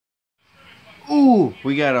Ooh,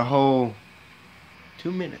 we got a whole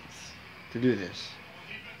 2 minutes to do this.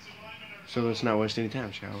 So let's not waste any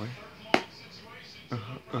time, shall we?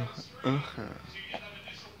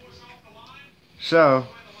 So,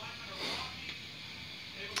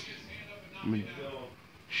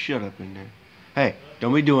 shut up in there. Hey,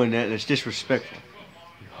 don't be doing that. That's disrespectful.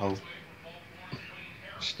 You hoe.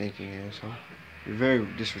 Stinking asshole. You're very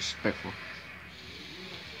disrespectful.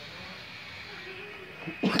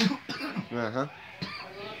 Uh-huh.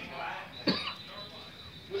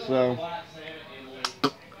 So,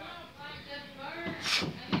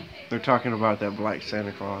 they're talking about that black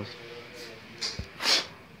Santa Claus.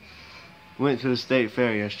 Went to the state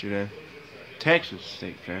fair yesterday. Texas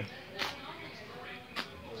State Fair.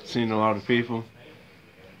 Seen a lot of people.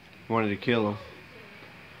 Wanted to kill him.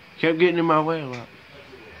 Kept getting in my way a lot.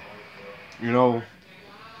 You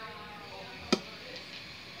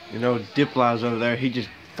know, Diplow's over there. He just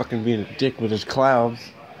fucking being a dick with his clouds.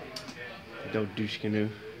 Don't douche canoe.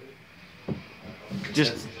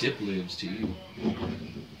 Just dip lives to you.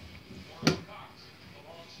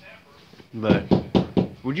 But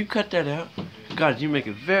would you cut that out? God, you make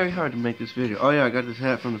it very hard to make this video. Oh yeah, I got this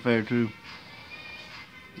hat from the fair too.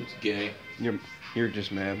 It's gay. You're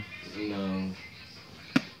just mad. No,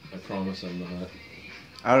 I promise I'm not.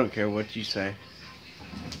 I don't care what you say.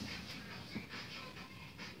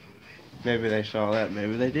 Maybe they saw that,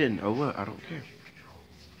 maybe they didn't. Oh what? I don't care.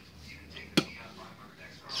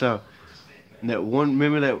 So, that one,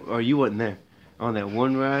 remember that, or you wasn't there, on that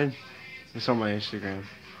one ride, it's on my Instagram.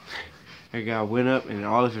 That guy went up and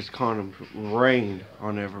all of his condoms rained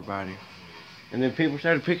on everybody. And then people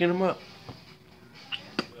started picking them up.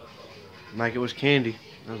 Like it was candy.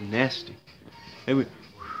 That was nasty. They would,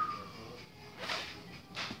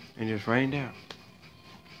 and just rained out.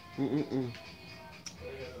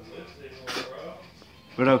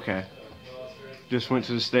 But okay. Just went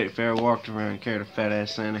to the state fair, walked around, carried a fat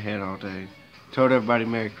ass Santa head all day. Told everybody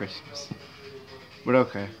Merry Christmas. But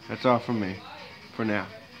okay, that's all from me. For now.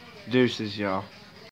 Deuces, y'all.